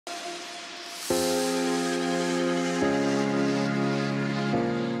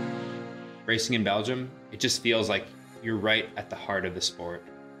Racing in Belgium, it just feels like you're right at the heart of the sport,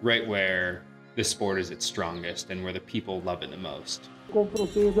 right where the sport is its strongest and where the people love it the most.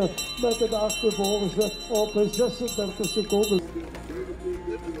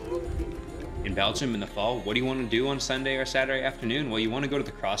 In Belgium in the fall, what do you want to do on Sunday or Saturday afternoon? Well, you want to go to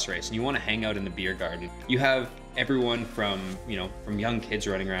the cross race and you want to hang out in the beer garden. You have everyone from young kids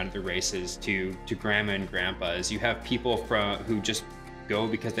running around at the races to grandma and grandpas. You have people who just go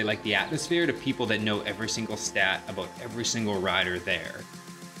because they like the atmosphere to people that know every single stat about every single rider there.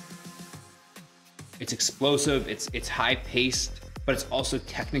 It's explosive, it's high paced, but it's also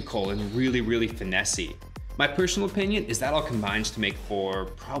technical and really, really finessey. My personal opinion is that all combines to make for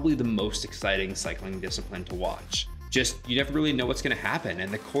probably the most exciting cycling discipline to watch. Just, you never really know what's gonna happen,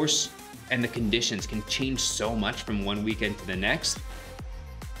 and the course and the conditions can change so much from one weekend to the next.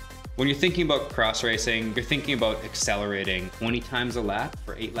 When you're thinking about cross racing, you're thinking about accelerating 20 times a lap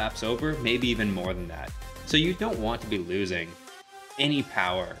for 8 laps over, maybe even more than that. So you don't want to be losing any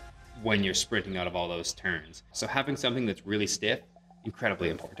power when you're sprinting out of all those turns. So having something that's really stiff, incredibly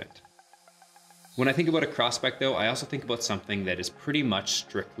important. When I think about a cross bike though, I also think about something that is pretty much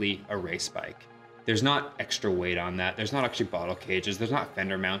strictly a race bike. There's not extra weight on that. There's not actually bottle cages. There's not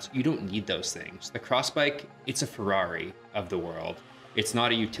fender mounts. You don't need those things. The cross bike, it's a Ferrari of the world. It's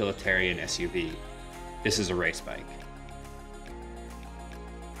not a utilitarian SUV. This is a race bike.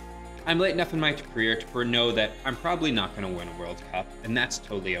 I'm late enough in my career to know that I'm probably not going to win a World Cup, and that's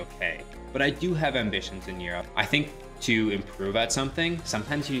totally okay. But I do have ambitions in Europe. I think to improve at something,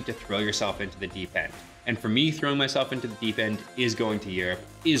 sometimes you need to throw yourself into the deep end. And for me, throwing myself into the deep end is going to Europe,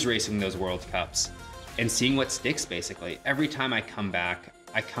 is racing those World Cups, and seeing what sticks, basically. Every time I come back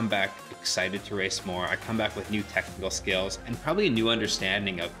excited to race more. I come back with new technical skills and probably a new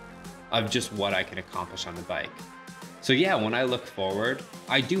understanding of just what I can accomplish on the bike. So yeah, when I look forward,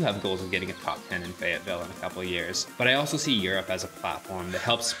 I do have goals of getting a top 10 in Fayetteville in a couple of years, but I also see Europe as a platform that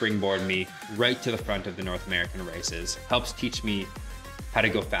helps springboard me right to the front of the North American races, helps teach me how to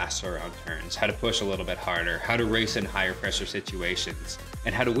go faster around turns, how to push a little bit harder, how to race in higher pressure situations,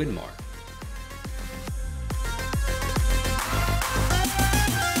 and how to win more.